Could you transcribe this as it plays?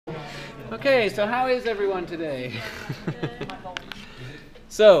Okay, so how is everyone today?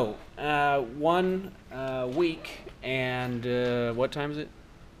 So, 1 week and what time is it?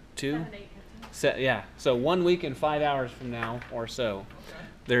 2? 7, 8, 15. Yeah. So 1 week and 5 hours from now or so,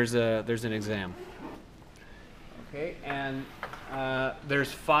 there's an exam. Okay, and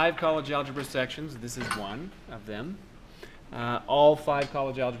there's 5 college algebra sections. This is one of them. All 5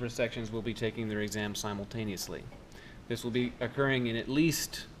 college algebra sections will be taking their exam simultaneously. This will be occurring in at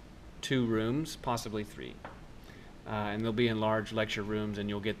least 2 rooms, possibly 3. And they'll be in large lecture rooms, and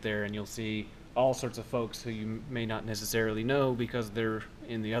you'll get there and you'll see all sorts of folks who you may not necessarily know because they're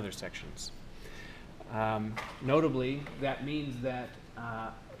in the other sections. Notably, that means that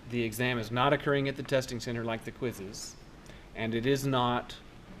the exam is not occurring at the testing center like the quizzes, and it is not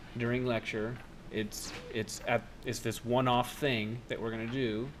during lecture. It's this one-off thing that we're going to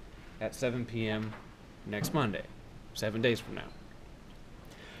do at 7 p.m. next Monday, 7 days from now.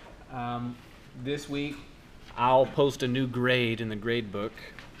 This week, I'll post a new grade in the grade book.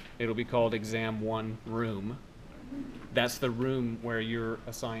 It'll be called Exam 1 Room. That's the room where you're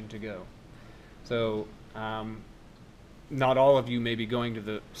assigned to go. So, not all of you may be going to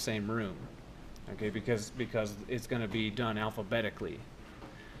the same room, okay, because it's going to be done alphabetically.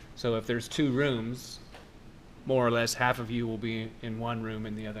 So if there's 2 rooms, more or less half of you will be in one room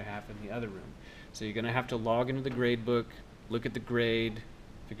and the other half in the other room. So you're going to have to log into the grade book, look at the grade,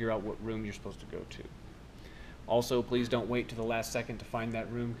 figure out what room you're supposed to go to. Also, please don't wait to the last second to find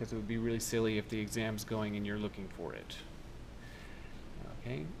that room, because it would be really silly if the exam's going and you're looking for it.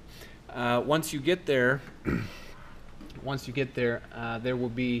 Okay. Once you get there, there will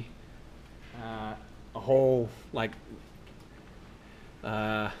be a whole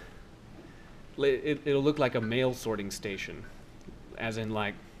it'll look like a mail sorting station, as in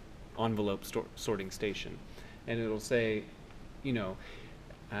like envelope sorting station, and it'll say, you know,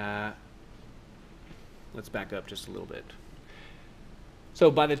 let's back up just a little bit.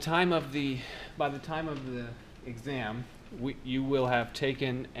 So by the time of the exam, you will have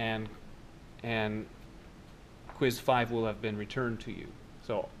taken and quiz 5 will have been returned to you.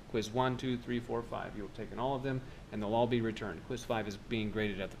 So quiz 1, 2, 3, 4, 5, you'll have taken all of them and they'll all be returned. Quiz 5 is being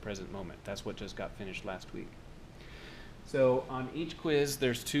graded at the present moment. That's what just got finished last week. So on each quiz,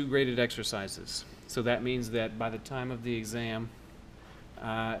 there's 2 graded exercises. So that means that by the time of the exam,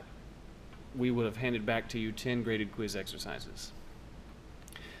 we would have handed back to you 10 graded quiz exercises.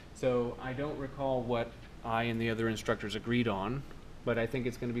 So I don't recall what I and the other instructors agreed on, but I think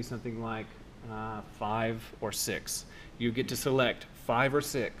it's going to be something like 5 or 6. You get to select 5 or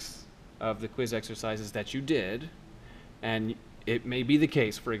 6 of the quiz exercises that you did, and it may be the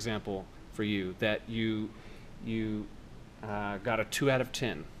case, for example, for you, that you got a 2 out of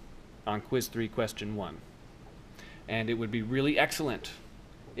 10 on quiz 3, question 1. And it would be really excellent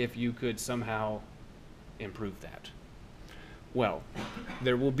if you could somehow improve that. Well,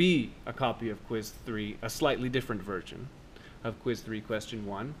 there will be a copy of quiz 3, a slightly different version of quiz 3, question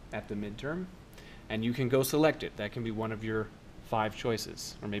 1 at the midterm, and you can go select it. That can be one of your 5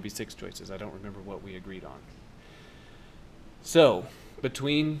 choices, or maybe 6 choices. I don't remember what we agreed on. So,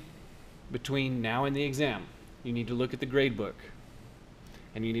 between now and the exam, you need to look at the grade book,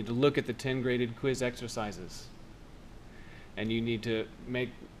 and you need to look at the 10 graded quiz exercises, and you need to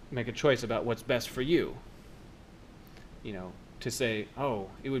make a choice about what's best for you. You know, to say, oh,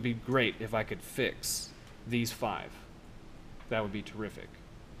 it would be great if I could fix these 5. That would be terrific.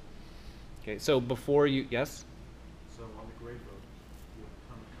 Okay, so before you, yes? So on the grade book, you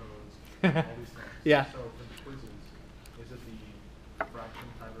have a ton of codes, all these things. Yeah. So for the quizzes, is it the fraction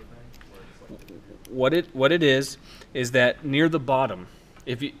type of thing, where it's like What it is that near the bottom,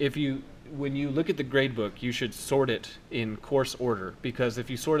 when you look at the grade book, you should sort it in course order, because if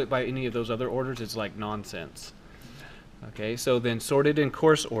you sort it by any of those other orders, it's like nonsense. Okay, so then sort it in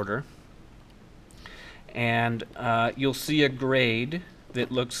course order, and you'll see a grade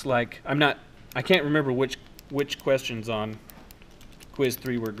that looks like, I can't remember which questions on quiz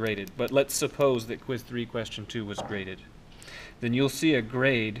 3 were graded, but let's suppose that quiz 3 question 2 was graded. Then you'll see a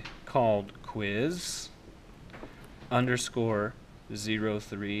grade called quiz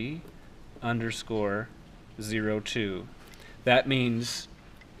 _03 _02. That means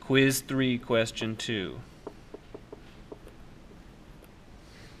quiz 3 question 2.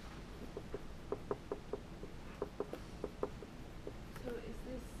 So is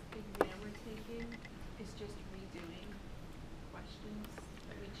this exam we're taking is just redoing questions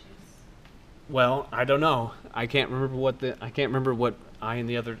that we choose? Well, I don't know. I can't remember what I and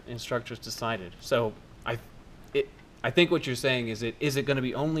the other instructors decided. So I think what you're saying is it going to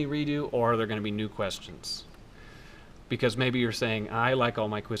be only redo, or are there going to be new questions? Because maybe you're saying, I like all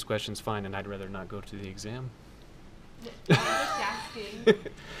my quiz questions fine and I'd rather not go to the exam. I'm just asking.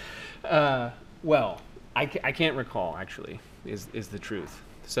 Well, I can't recall, actually, is the truth.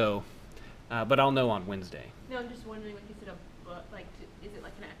 So, but I'll know on Wednesday. No, I'm just wondering, like, is it a book, like, is it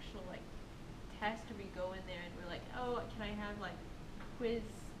like an actual, like, test where we go in there and we're like, oh, can I have, like, quiz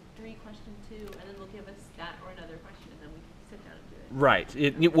 3, question 2, and then they'll give us that or another question, and then we can sit down and do it. Right.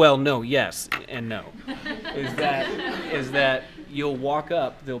 Well, no, yes, and no. is that you'll walk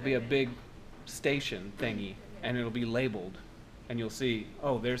up, there'll be a big station thingy, and it'll be labeled, and you'll see,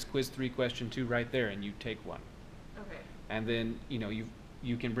 oh, there's quiz 3, question 2 right there, and you take one. Okay. And then, you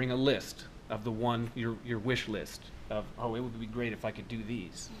can bring a list of the one, your wish list of, oh, it would be great if I could do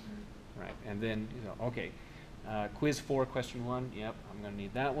these. Mm-hmm. Right, and then, okay, quiz 4, question 1, yep, I'm gonna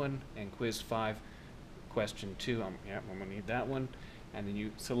need that one, and quiz 5, question 2, yep, I'm gonna need that one, and then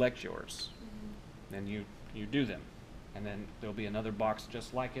you select yours, then you do them, and then there'll be another box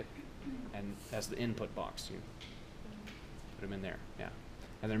just like it, and as the input box, you put them in there, yeah.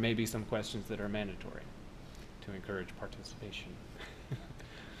 And there may be some questions that are mandatory to encourage participation.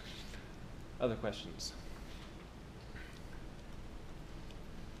 Other questions?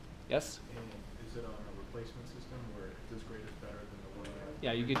 Yes? And is it on a replacement system where if this grade is better than the one that?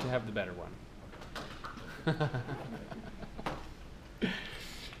 Yeah, you get to have the better one.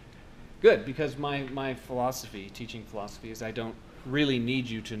 Good, because my philosophy, teaching philosophy, is I don't really need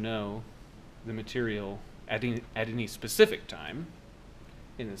you to know the material at any specific time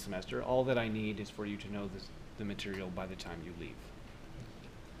in the semester. All that I need is for you to know the material by the time you leave.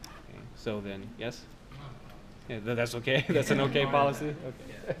 Okay, so then, yes? Yeah, that's okay? That's an okay policy?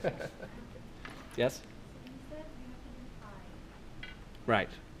 Okay. Yes? You said we have to do 5. Right.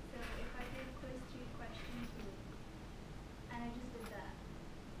 So if I did quiz 3, question 2, and I just did that,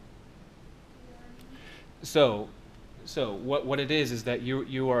 you know what I mean? So what it is that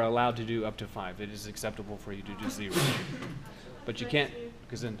you are allowed to do up to 5. It is acceptable for you to do 0. But you can't,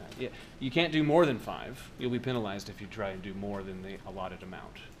 because then you can't do more than 5. You'll be penalized if you try and do more than the allotted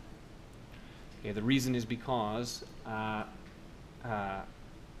amount. Okay, the reason is because I'm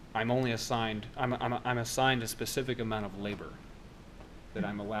only assigned I'm assigned a specific amount of labor that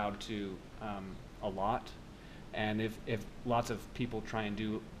I'm allowed to allot, and if lots of people try and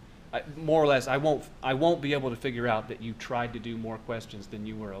do more or less, I won't be able to figure out that you tried to do more questions than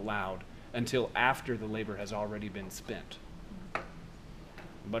you were allowed until after the labor has already been spent.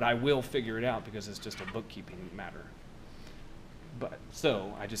 But I will figure it out because it's just a bookkeeping matter. But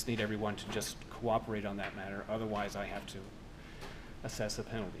so I just need everyone to just cooperate on that matter. Otherwise, I have to assess a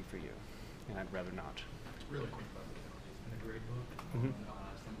penalty for you, and I'd rather not. Really quick about the penalties. In the grade book, Mhm.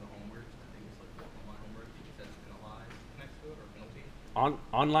 some of the homework, I think it's like online homework, it says penalized next to it or penalty.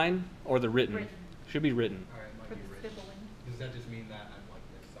 Online or the written? Written. Should be written. All right, it might For be the written. sibling. Does that just mean that I've like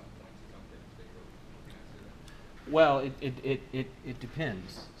missed some points or something that you're looking at student? Well, it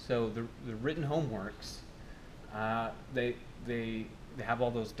depends. So the written homeworks, they have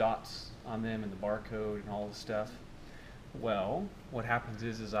all those dots on them and the barcode and all the stuff. Well, what happens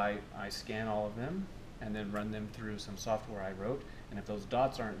is I scan all of them and then run them through some software I wrote, and if those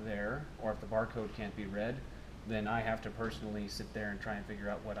dots aren't there or if the barcode can't be read, then I have to personally sit there and try and figure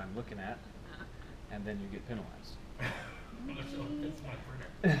out what I'm looking at, and then you get penalized. So it's my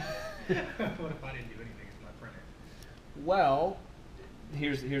printer. What if I didn't do anything? It's my printer. Well,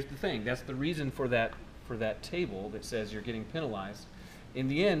 here's the thing. That's the reason for that table that says you're getting penalized. In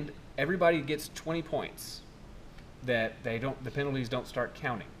the end, everybody gets 20 points. That the penalties don't start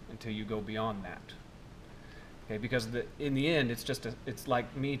counting until you go beyond that. Okay, because in the end, it's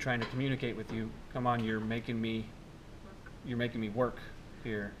like me trying to communicate with you. Come on, you're making me work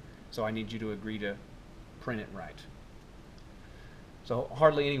here, so I need you to agree to print it right. So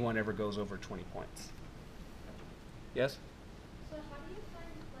hardly anyone ever goes over 20 points. Yes? So how do you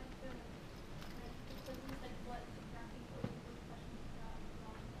find like the quizzes, like what exactly what questions got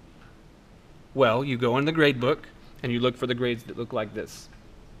wrong? Well, you go in the grade book and you look for the grades that look like this.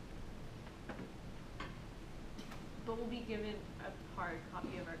 But we'll be given a hard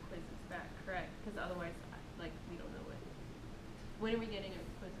copy of our quizzes back, correct? Because otherwise, like, we don't know what. When are we getting our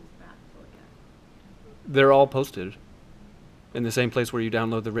quizzes back to look at? They're all posted in the same place where you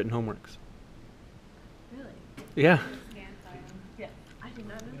download the written homeworks. Really? Yeah, Scan file. Yeah. I did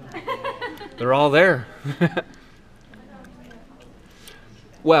not know that. they're all there.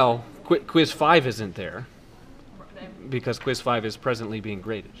 Well, quiz 5 isn't there because quiz 5 is presently being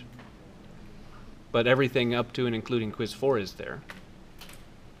graded. But everything up to and including quiz 4 is there.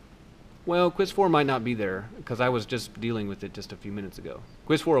 Well, quiz 4 might not be there because I was just dealing with it just a few minutes ago.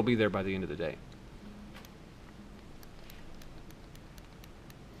 Quiz 4 will be there by the end of the day.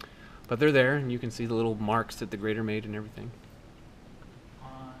 But they're there, and you can see the little marks that the grader made and everything. On,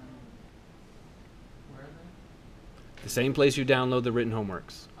 where are they? The same place you download the written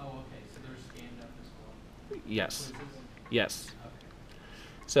homeworks. Oh, okay, so they're scanned up as well. Yes. Quizzes? Yes. Okay.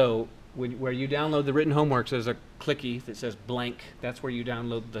 So where you download the written homeworks, there's a clicky that says blank. That's where you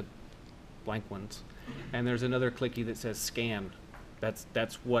download the blank ones. And there's another clicky that says scan. That's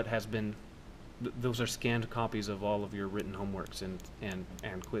what has been. Those are scanned copies of all of your written homeworks and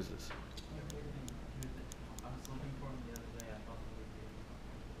quizzes. I was looking for them the other day. I thought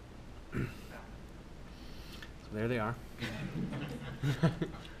they would be. So there they are.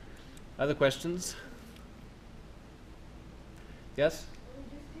 Other questions? Yes?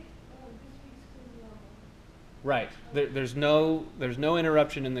 Right. There's no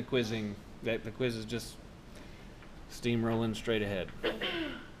interruption in the quizzing. The quiz is just steamrolling straight ahead.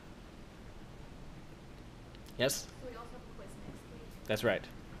 Yes? So we also have a quiz next week. That's right.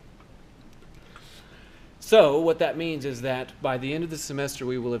 So what that means is that by the end of the semester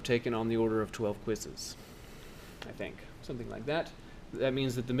we will have taken on the order of 12 quizzes. I think. Something like that. That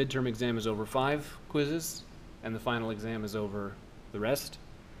means that the midterm exam is over 5 quizzes and the final exam is over the rest,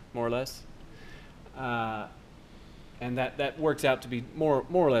 more or less. And that works out to be more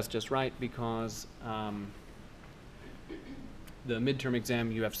or less just right because the midterm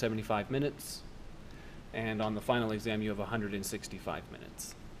exam you have 75 minutes, and on the final exam you have 165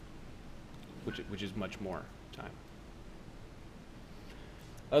 minutes, which is much more time.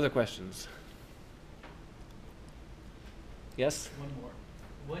 Other questions? Yes? One more.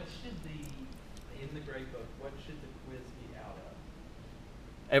 What should in the grade book, what should the quiz be out of?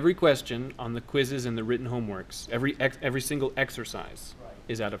 Every question on the quizzes and the written homeworks, every single exercise Right.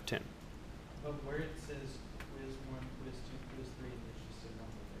 is out of 10. But where it says quiz 1, quiz 2, quiz 3, and there's just a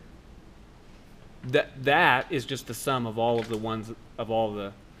number there. That is just the sum of all of the ones of all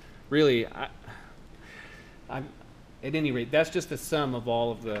the. Really, I'm at any rate, that's just the sum of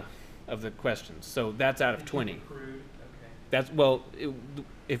all of the questions. So that's out of 20. Crude, okay. That's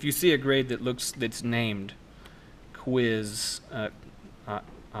if you see a grade that's named quiz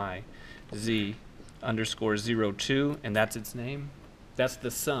I Z _02 and that's its name, that's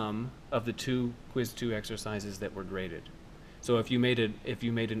the sum of the two quiz 2 exercises that were graded. So if you made an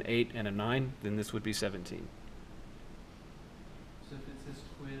 8 and a 9, then this would be 17. So if it says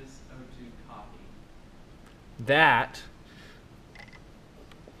quiz 02 copy, That's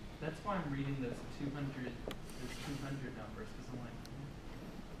why I'm reading those 200 numbers, because I'm like,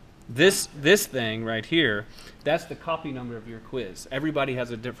 this thing right here, that's the copy number of your quiz. Everybody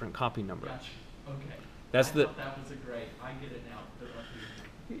has a different copy number. gotcha, okay. That's I the thought that was a great, I get it now. They're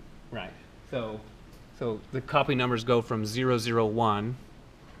lucky. right. So the copy numbers go from 001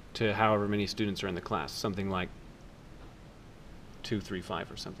 to however many students are in the class, something like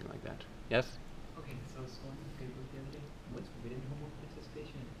 235 or something like that. Yes? Okay, so I was going to the book the other day. What's written homework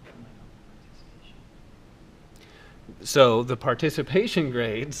participation and online homework participation? So the participation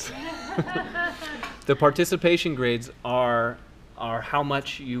grades, are how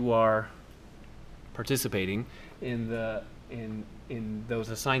much you are participating in those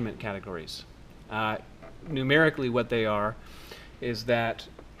assignment categories. Numerically, what they are is that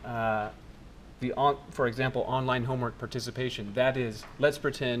for example, online homework participation. That is, let's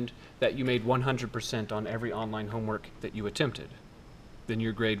pretend that you made 100% on every online homework that you attempted. Then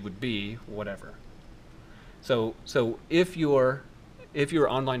your grade would be whatever. So if your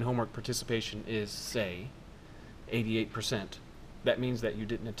online homework participation is, say, 88%, that means that you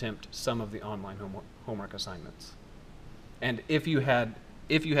didn't attempt some of the online homework assignments. And if you had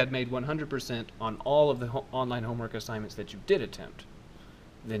made 100% on all of the online homework assignments that you did attempt,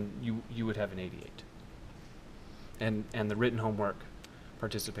 then you would have an 88. And the written homework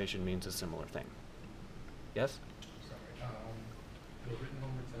participation means a similar thing. Yes? Sorry. The written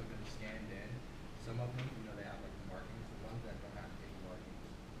homeworks that have been scanned in, some of them, they have like the markings. The ones that don't have any markings,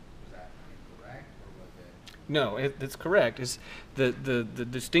 was that incorrect or was it? No, it's correct. The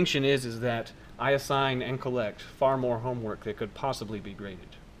distinction is that I assign and collect far more homework that could possibly be graded.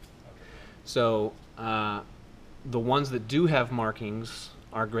 Okay. So the ones that do have markings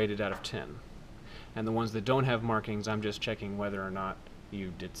are graded out of 10. And the ones that don't have markings, I'm just checking whether or not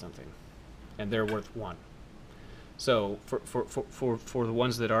you did something. And they're worth 1. So for the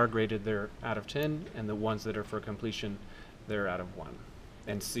ones that are graded, they're out of 10, and the ones that are for completion, they're out of 1.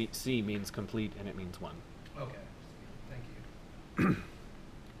 And C means complete, and it means 1. Okay. Thank you.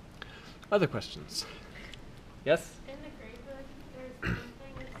 Other questions? Yes? In the grade book, there's one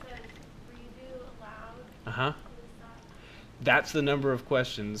thing that says redo aloud. Uh-huh. What is that? That's the number of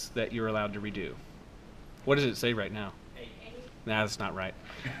questions that you're allowed to redo. What does it say right now? 8. Nah, that's not right.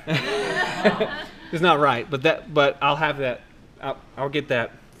 It's not right, but I'll have that. I'll get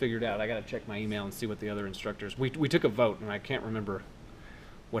that figured out. I got to check my email and see what the other instructors. We took a vote, and I can't remember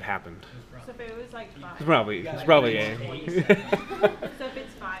what happened. So if it was like 5. It's probably A. So if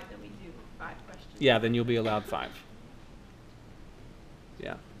it's 5, then we do 5 questions. Yeah, then you'll be allowed 5.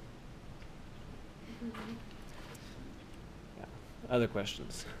 Yeah. Yeah. Other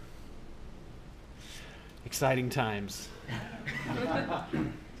questions? Exciting times.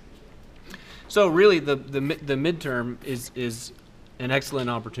 So really, the midterm is an excellent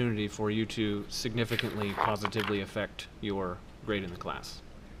opportunity for you to significantly positively affect your grade in the class.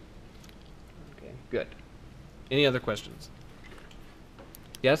 Okay, good. Any other questions?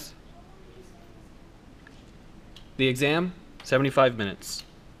 Yes? The exam, 75 minutes.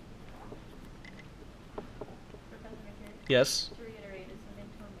 Professor McCary, Yes? to reiterate, is the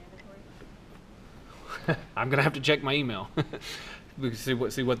midterm mandatory? I'm gonna have to check my email. We can see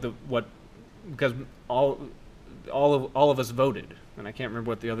what because all of us voted, and I can't remember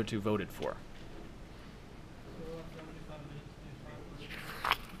what the other two voted for.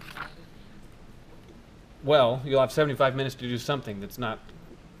 Well, you'll have 75 minutes to do something that's not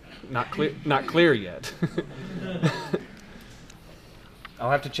clear yet.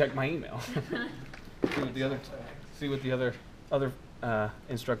 I'll have to check my email. See what the other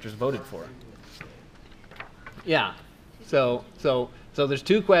instructors voted for. Yeah. So there's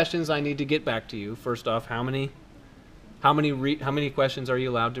 2 questions I need to get back to you. First off, how many questions are you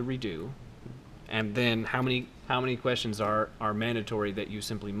allowed to redo? And then how many questions are mandatory that you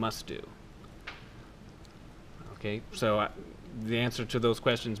simply must do? Okay. So the answer to those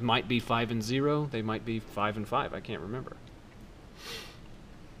questions might be 5 and 0. They might be 5 and 5. I can't remember.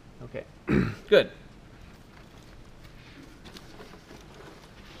 Okay. Good.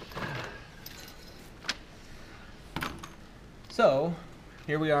 So,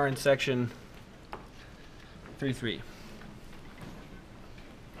 here we are in section 3.3.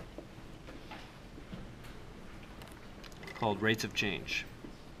 Called rates of change.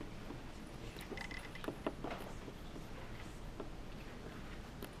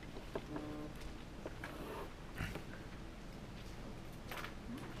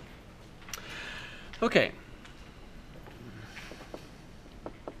 Okay.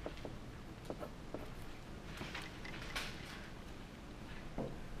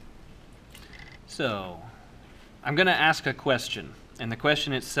 So, I'm going to ask a question, and the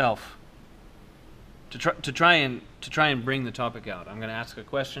question itself, to try and bring the topic out, I'm going to ask a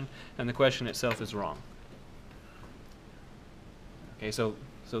question, and the question itself is wrong. Okay, so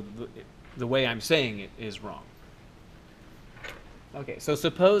the way I'm saying it is wrong. Okay, so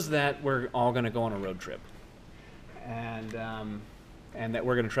suppose that we're all going to go on a road trip, and that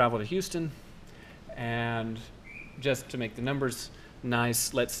we're going to travel to Houston, and just to make the numbers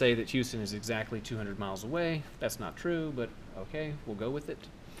nice, let's say that Houston is exactly 200 miles away. That's not true, but okay, we'll go with it.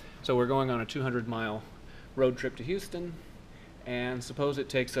 So we're going on a 200-mile road trip to Houston, and suppose it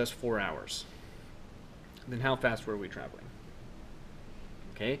takes us 4 hours. Then how fast were we traveling?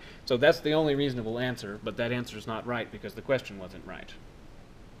 Okay, so that's the only reasonable answer, but that answer is not right because the question wasn't right.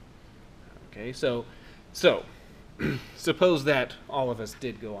 Okay, so suppose that all of us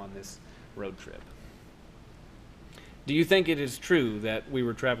did go on this road trip. Do you think it is true that we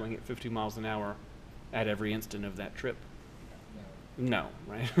were traveling at 50 miles an hour at every instant of that trip? No,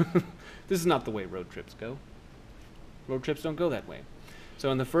 right? This is not the way road trips go. Road trips don't go that way.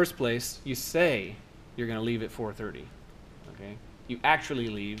 So in the first place, you say you're going to leave at 4:30. Okay? You actually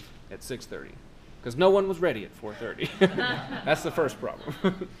leave at 6:30 because no one was ready at 4:30. That's the first problem.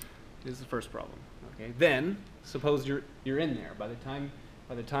 This is the first problem. Okay? Then suppose you're in there by the time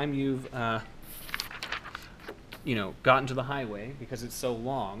you've gotten to the highway because it's so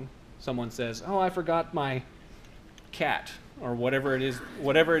long. Someone says, "Oh, I forgot my cat," or whatever it is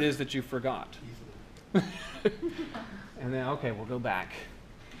that you forgot. And then, okay, we'll go back.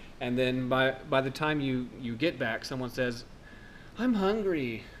 And then by the time you get back, someone says, "I'm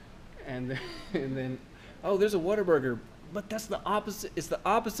hungry," and then, "Oh, there's a Whataburger, but that's the opposite. It's the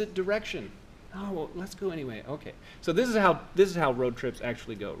opposite direction." "Oh, well, let's go anyway." Okay, so this is how road trips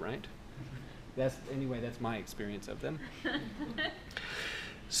actually go, right? That's my experience of them.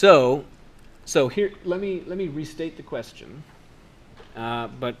 So here, let me restate the question,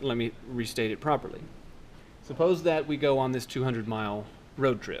 but let me restate it properly. Suppose that we go on this 200-mile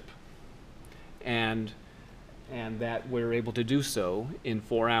road trip, and that we're able to do so in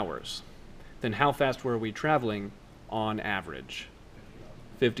 4 hours. Then how fast were we traveling on average?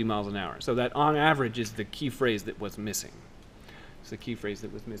 50 miles an hour. So that on average is the key phrase that was missing. It's the key phrase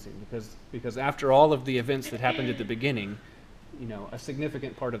that was missing because after all of the events that happened at the beginning, you know, a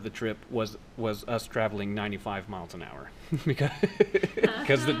significant part of the trip was us traveling 95 miles an hour because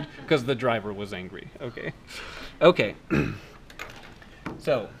because the driver was angry. Okay, okay.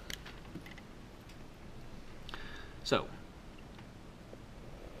 So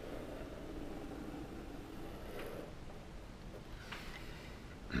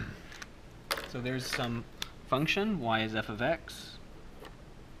there's some function, y is f of x.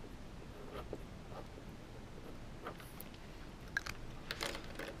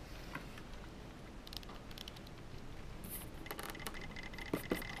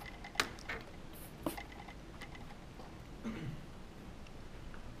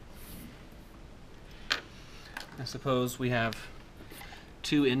 I suppose we have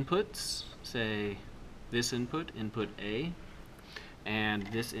two inputs, say this input, input A, and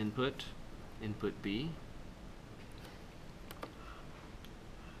this input, input B.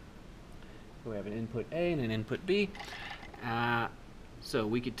 We have an input A and an input B. So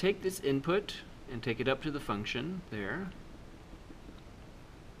we could take this input and take it up to the function there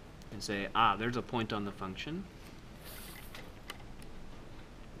and say, there's a point on the function.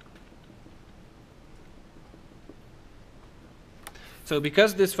 So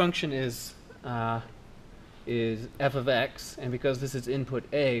because this function is f of x, and because this is input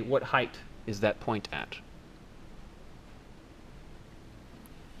A, what height is that point at?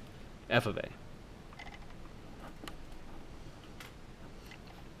 F of A.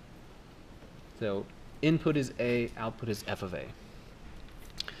 So input is A, output is f of A.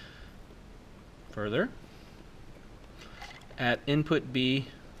 Further, at input B,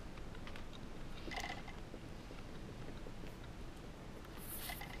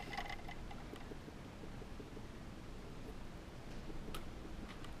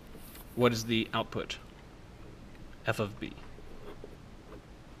 what is the output? F of B.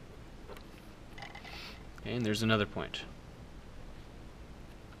 Okay, and there's another point.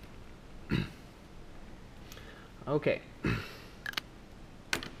 Okay.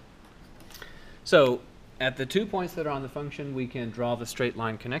 So, at the 2 points that are on the function, we can draw the straight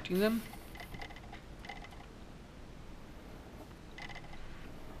line connecting them.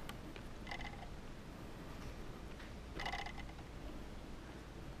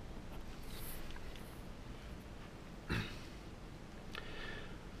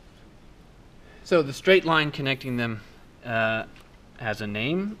 So the straight line connecting them has a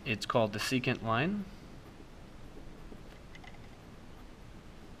name. It's called the secant line.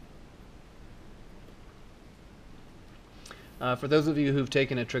 For those of you who've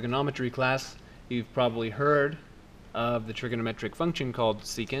taken a trigonometry class, you've probably heard of the trigonometric function called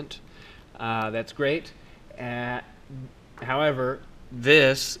secant. That's great. However,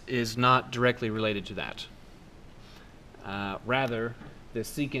 this is not directly related to that. Rather, the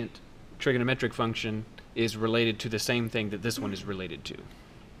secant trigonometric function is related to the same thing that this one is related to.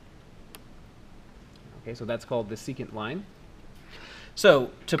 Okay, so that's called the secant line.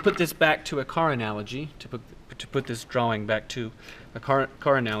 So to put this back to a car analogy, to put this drawing back to a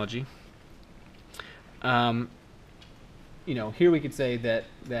car analogy, you know, here we could say that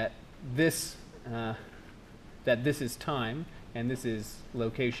this is time and this is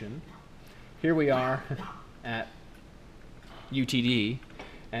location. Here we are at UTD.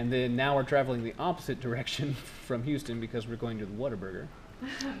 And then now we're traveling the opposite direction from Houston because we're going to the Whataburger,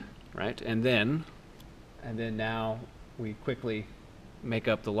 right? And then now we quickly make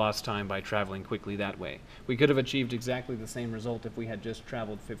up the lost time by traveling quickly that way. We could have achieved exactly the same result if we had just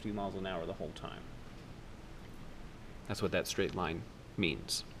traveled 50 miles an hour the whole time. That's what that straight line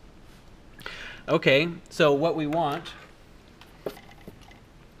means. Okay, so what we want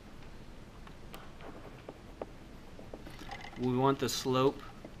the slope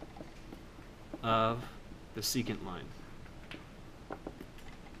of the secant line.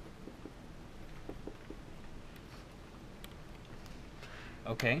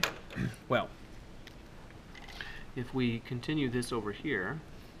 Okay, well, if we continue this over here,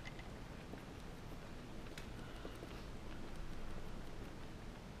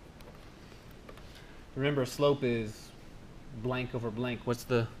 remember slope is blank over blank. What's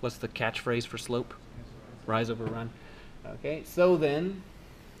the catchphrase for slope? Rise over run. Okay, so then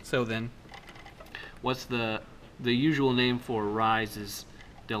what's the usual name for rise is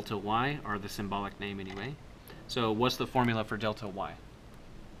delta y, or the symbolic name anyway. So what's the formula for delta y?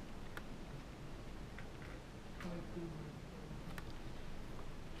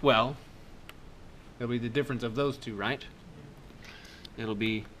 Well, it'll be the difference of those two, right? It'll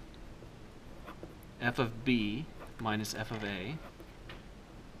be f of b minus f of a.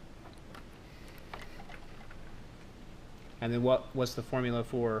 And then what's the formula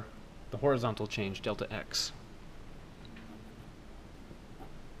for the horizontal change, delta x?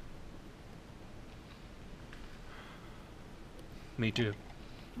 Me too.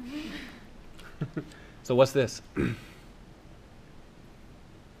 So what's this?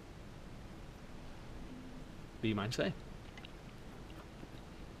 B minus A.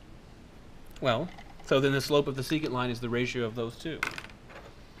 Well, so then the slope of the secant line is the ratio of those two.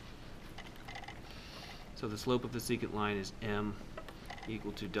 So the slope of the secant line is m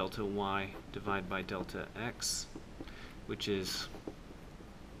equal to delta y divided by delta x, which is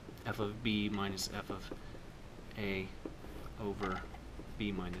f of b minus f of a over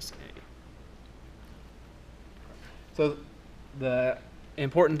b minus a. So the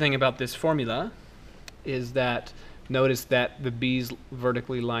important thing about this formula is that notice that the b's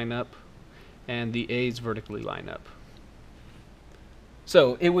vertically line up and the a's vertically line up.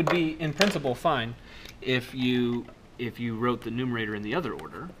 So it would be in principle fine if you wrote the numerator in the other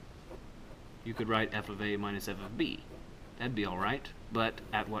order. You could write f of a minus f of b. That'd be all right, but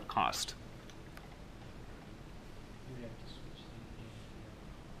at what cost? You have to switch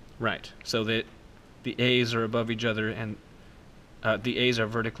the Right. So that the a's are above each other and the a's are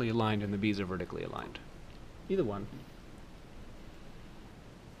vertically aligned and the b's are vertically aligned. Either one.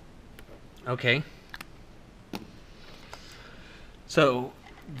 Okay. So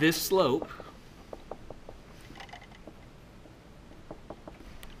this slope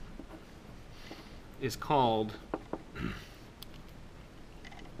is called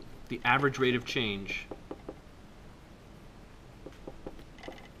the average rate of change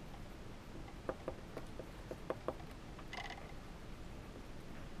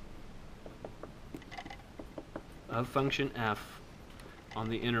of function f on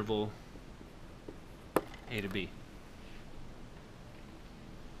the interval a to b.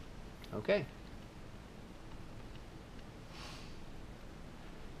 Okay.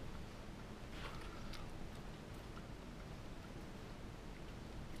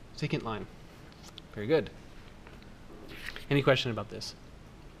 Secant line. Very good. Any question about this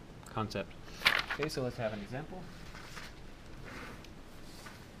concept? Okay, so let's have an example.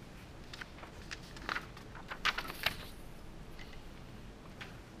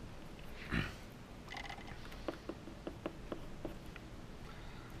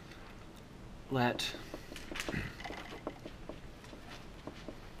 Let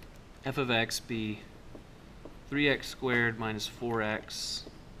f of x be 3x squared minus 4x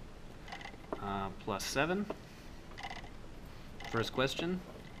plus 7. First question.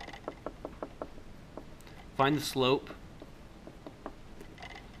 Find the slope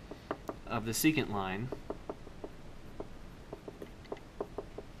of the secant line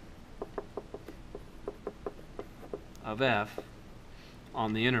of f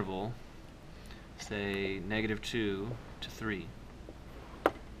on the interval, say, -2 to 3.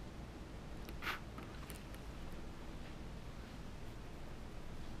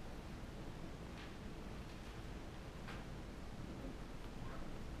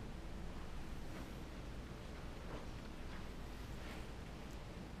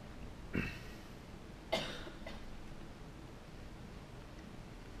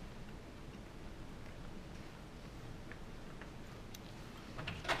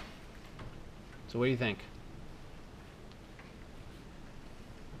 So what do you think?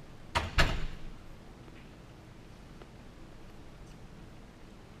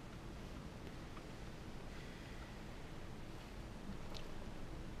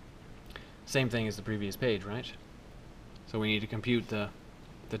 Same thing as the previous page, right? So we need to compute the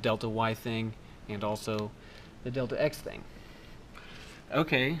delta y thing and also the delta x thing.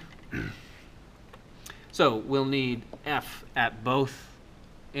 Okay. So we'll need f at both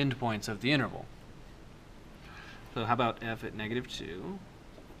endpoints of the interval. So how about f at -2?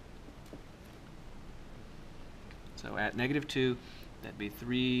 So at -2, that'd be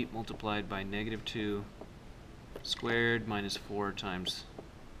 3 multiplied by -2 squared minus 4 times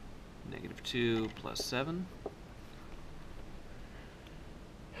 -2 plus 7.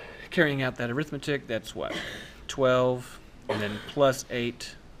 Carrying out that arithmetic, that's what? 12, and then plus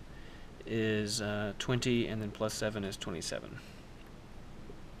 8 is 20, and then plus 7 is 27.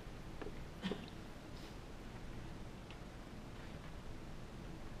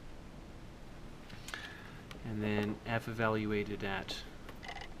 And then f evaluated at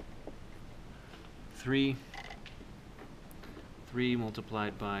 3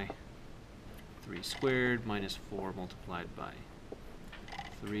 multiplied by 3 squared minus 4 multiplied by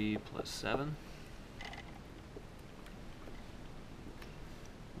 3 plus 7.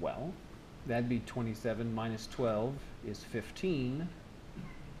 Well, that'd be 27 minus 12 is 15.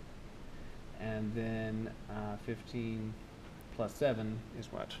 And then 15 plus 7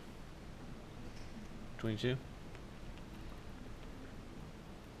 is what? 22?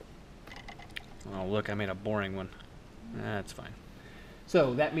 Oh, look, I made a boring one. That's fine.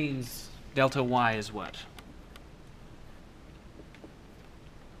 So that means delta y is what?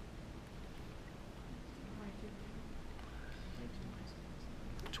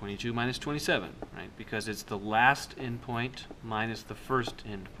 22 minus 27, right? Because it's the last endpoint minus the first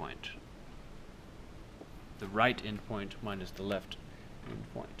endpoint. The right endpoint minus the left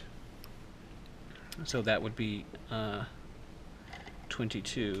endpoint. So that would be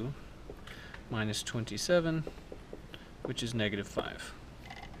 22 minus 27, which is negative 5.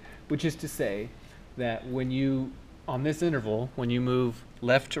 Which is to say that when you, on this interval, when you move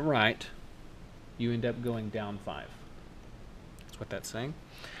left to right, you end up going down 5. That's what that's saying.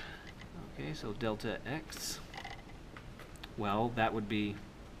 Okay, so delta x, well, that would be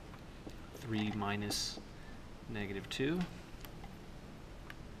 3 minus negative 2,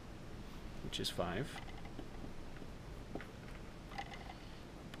 which is 5.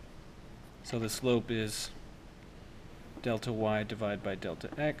 So the slope is delta y divided by delta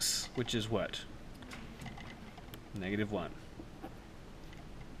x, which is what? Negative 1.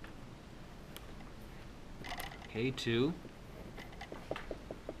 Okay, 2.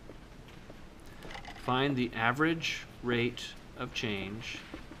 Find the average rate of change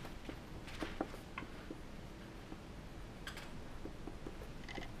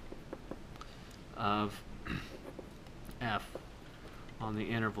of f on the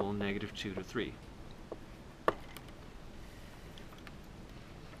interval negative 2 to 3.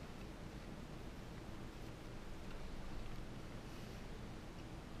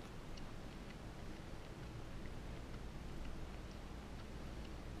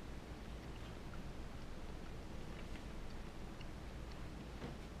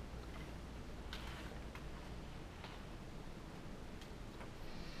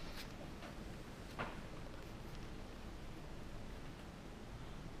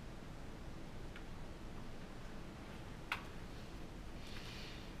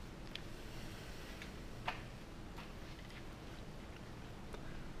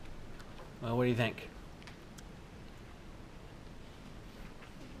 Well, what do you think?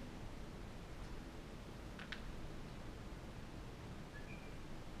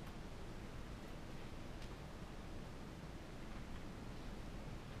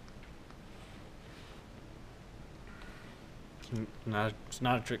 It's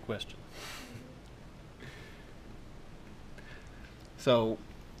not a trick question. So,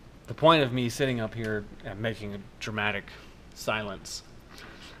 the point of me sitting up here and making a dramatic silence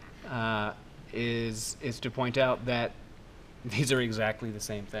is to point out that these are exactly the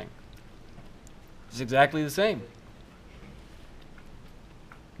same thing. It's exactly the same.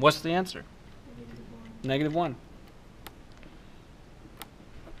 What's the answer? Negative 1.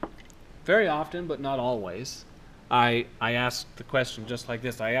 Very often, but not always, I ask the question just like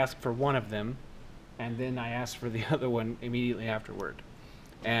this. I ask for one of them, and then I ask for the other one immediately afterward.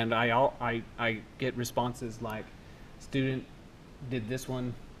 And I get responses like, student did this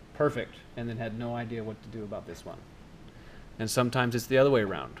one perfect, and then had no idea what to do about this one. And sometimes it's the other way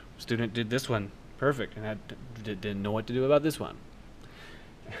around. Student did this one perfect, and didn't know what to do about this one.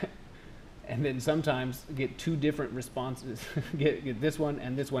 And then sometimes get two different responses, get this one,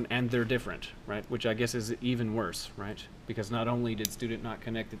 and they're different, right? Which I guess is even worse, right? Because not only did student not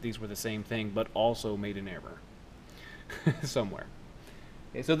connect that these were the same thing, but also made an error somewhere.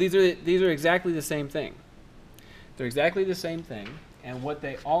 Okay, so these are exactly the same thing. They're exactly the same thing, and what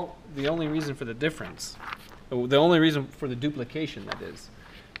the only reason for the difference, the only reason for the duplication, that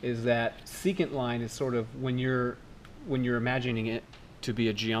is that secant line is sort of when you're imagining it to be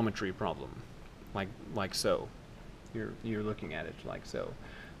a geometry problem, like so. You're looking at it like so.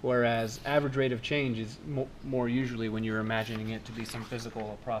 Whereas average rate of change is more usually when you're imagining it to be some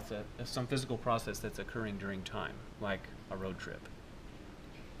physical process that's occurring during time, like a road trip.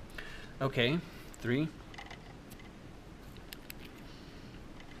 Okay, 3.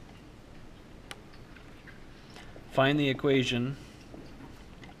 Find the equation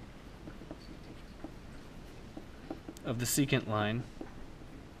of the secant line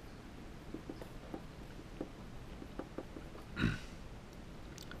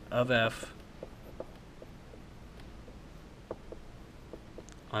of f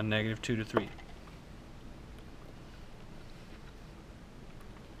on negative 2 to 3.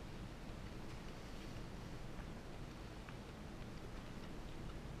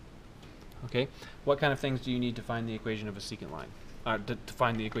 Okay, what kind of things do you need to find the equation of a secant line? To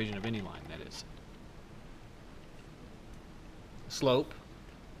find the equation of any line, that is. Slope.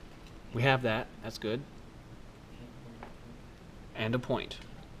 We have that. That's good. And a point.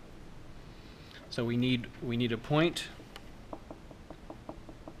 So we need a point.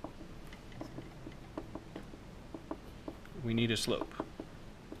 We need a slope.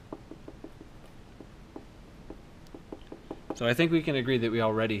 So I think we can agree that we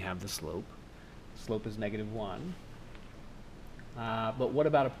already have the slope. Slope is -1. But what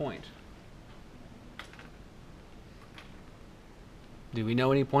about a point? Do we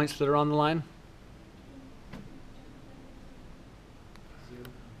know any points that are on the line? 0.7.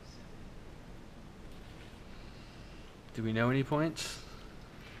 Do we know any points?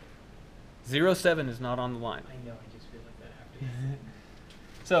 0.7 is not on the line. I know, I just feel like that after you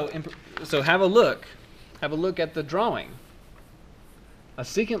said that. So have a look. Have a look at the drawing. A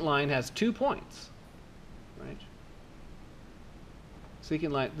secant line has 2 points, right?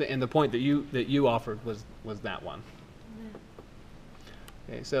 Secant line, and the point that you offered was that one.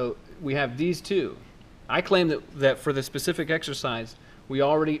 Okay, so we have these two. I claim that for the specific exercise,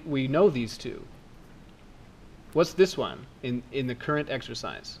 we know these two. What's this one in the current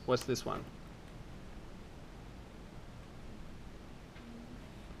exercise? What's this one?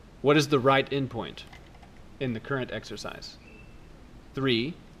 What is the right endpoint in the current exercise?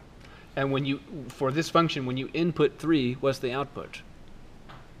 3. And for this function, when you input 3, what's the output?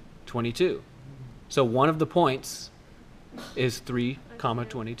 22. So one of the points is 3, comma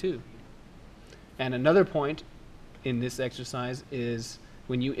 22. And another point in this exercise is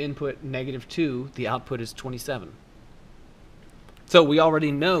when you input -2, the output is 27. So we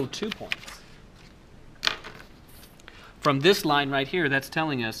already know 2 points. From this line right here, that's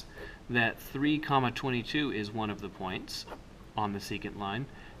telling us that 3, comma 22 is one of the points on the secant line,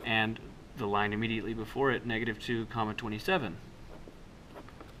 and the line immediately before it, -2, comma 27,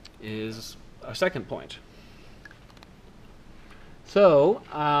 is a second point. So,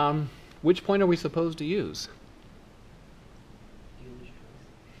 which point are we supposed to use?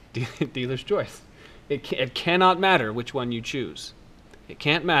 Dealer's choice. Dealer's choice. It cannot matter which one you choose. It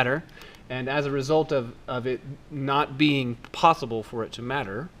can't matter, and as a result of it not being possible for it to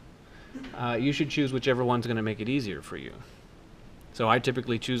matter, you should choose whichever one's going to make it easier for you. So I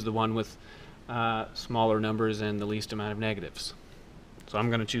typically choose the one with smaller numbers and the least amount of negatives. So I'm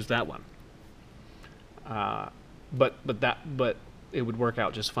going to choose that one. But it would work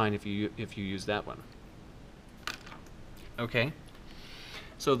out just fine if you use that one. Okay.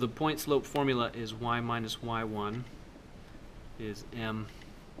 So the point slope formula is y minus y1 is m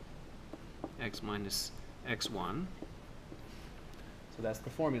x minus x1. So that's the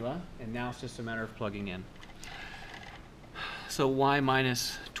formula, and now it's just a matter of plugging in. So y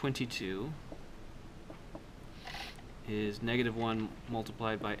minus 22 is -1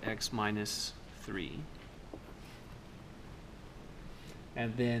 multiplied by x minus 3.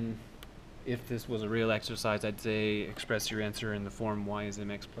 And then if this was a real exercise, I'd say express your answer in the form y is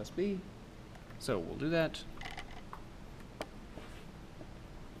mx plus b. So we'll do that.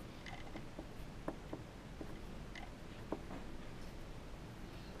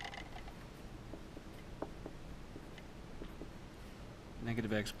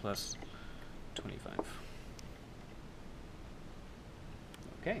 -x plus 25.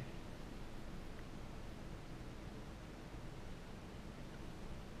 Okay.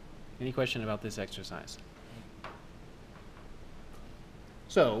 Any question about this exercise?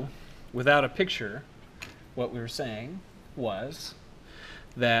 So, without a picture, what we were saying was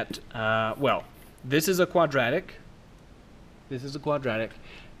that, well, this is a quadratic. This is a quadratic.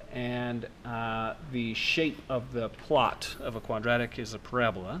 And the shape of the plot of a quadratic is a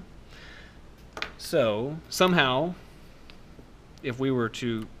parabola. So, somehow, if we were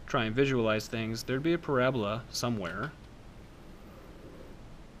to try and visualize things, there'd be a parabola somewhere.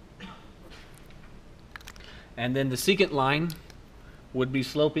 And then the secant line would be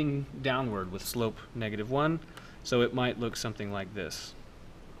sloping downward with slope -1, so it might look something like this.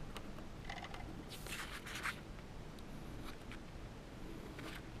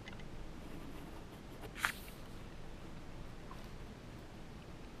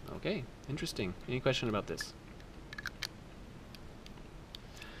 Okay, interesting. Any question about this?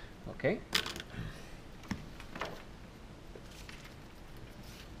 Okay.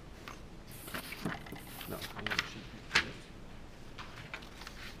 No, I need a sheet for this.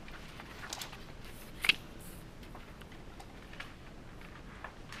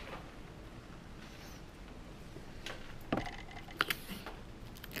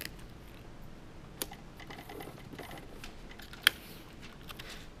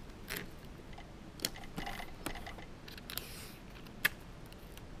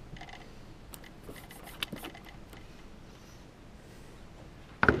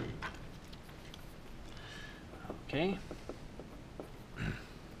 Okay.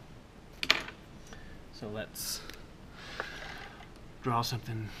 So let's draw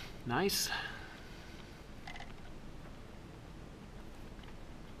something nice.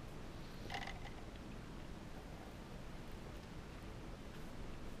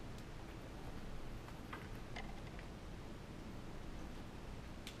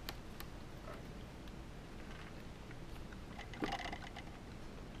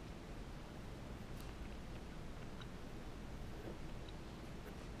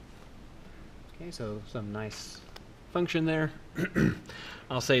 Okay, so some nice function there.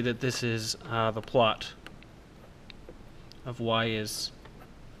 I'll say that this is the plot of y is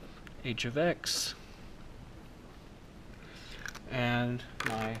h of x. And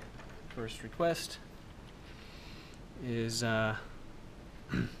my first request is I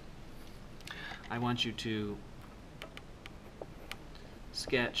want you to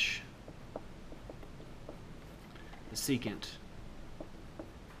sketch the secant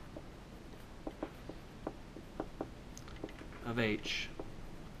of h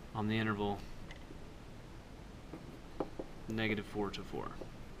on the interval -4 to 4.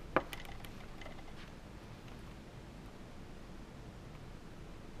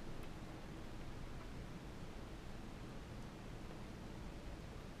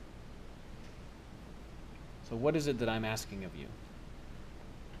 So what is it that I'm asking of you?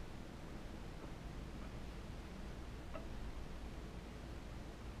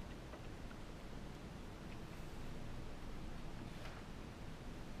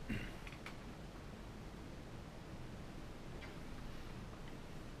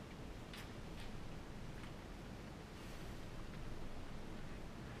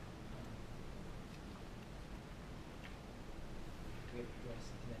 Where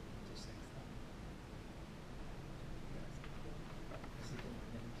is that intersect then? Is it that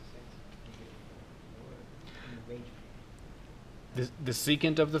intersects -4 or in the range? The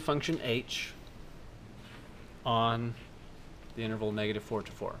secant of the function h on the interval -4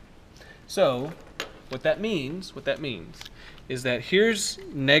 to 4. So what that means is that here's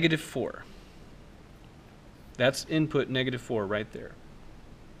 -4. That's input -4 right there.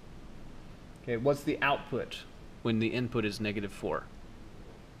 Okay, what's the output when the input is -4?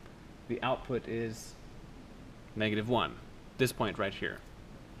 The output is -1. This point right here.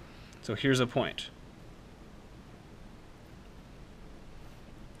 So here's a point.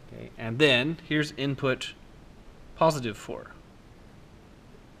 Okay, and then here's input +4.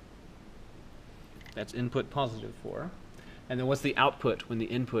 That's input +4. And then what's the output when the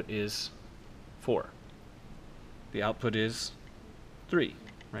input is 4? The output is 3,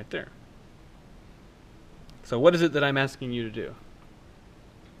 right there. So what is it that I'm asking you to do?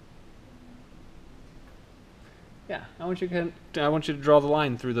 Yeah, I want you to draw the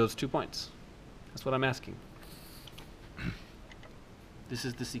line through those 2 points. That's what I'm asking. This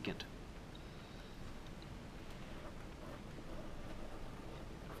is the secant.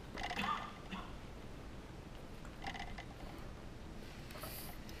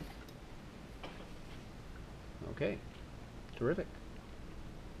 Okay, terrific.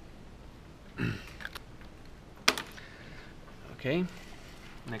 Okay,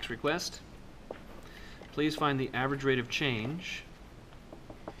 next request. Please find the average rate of change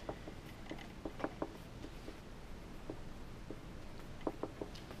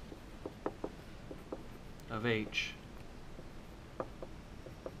of h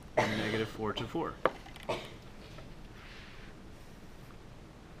from -4 to 4.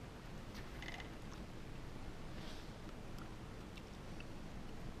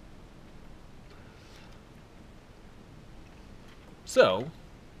 So,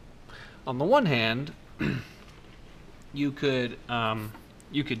 on the one hand, you could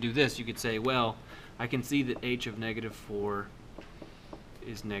do this. You could say, well, I can see that h of -4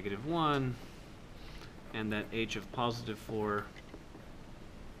 is -1, and that h of +4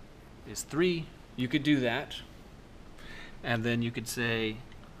 is 3. You could do that, and then you could say,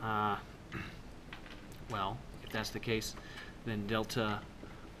 well, if that's the case, then delta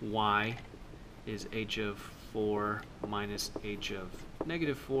y is h of 4 minus h of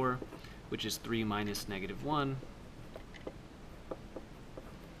 -4, which is 3 minus -1,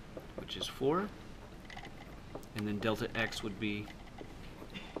 which is 4. And then delta x would be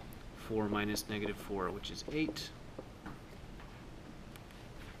 4 minus -4, which is 8.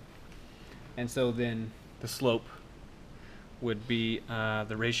 And so then the slope would be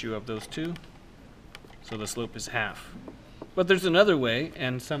the ratio of those two. So the slope is half. But there's another way,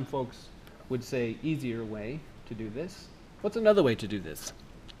 and some folks would say easier way to do this. What's another way to do this?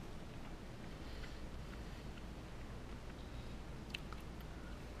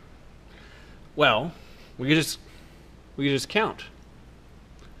 Well, we could just count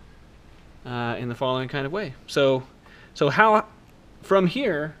in the following kind of way. So how from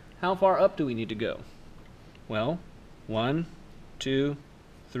here, how far up do we need to go? Well, 1, 2,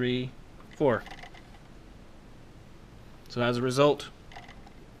 3, 4. So as a result,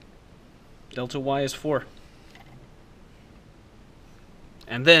 delta y is 4.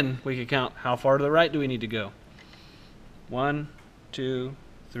 And then we could count how far to the right do we need to go? 1, 2,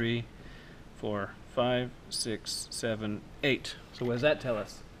 3, 4, 5, 6, 7, 8. So what does that tell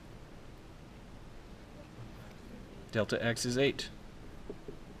us? Delta x is 8.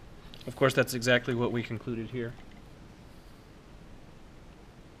 Of course, that's exactly what we concluded here.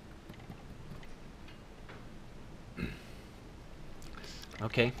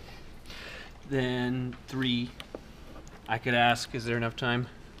 Okay. Then 3. I could ask, is there enough time?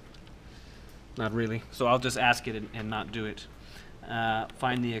 Not really. So I'll just ask it and not do it.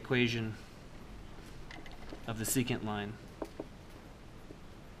 Find the equation of the secant line.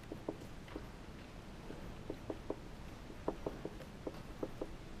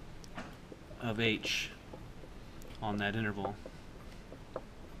 Of h on that interval.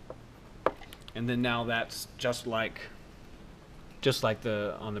 And then now that's just like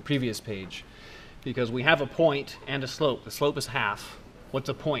the on the previous page, because we have a point and a slope. The slope is half. What's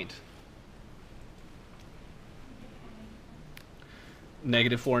a point?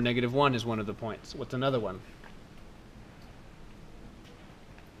 -4, -1 is one of the points. What's another one?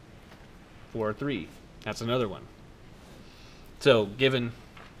 4, 3. That's another one. So take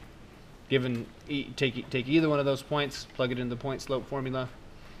either one of those points, plug it in the point slope formula,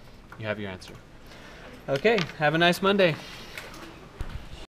 you have your answer. Okay, have a nice Monday.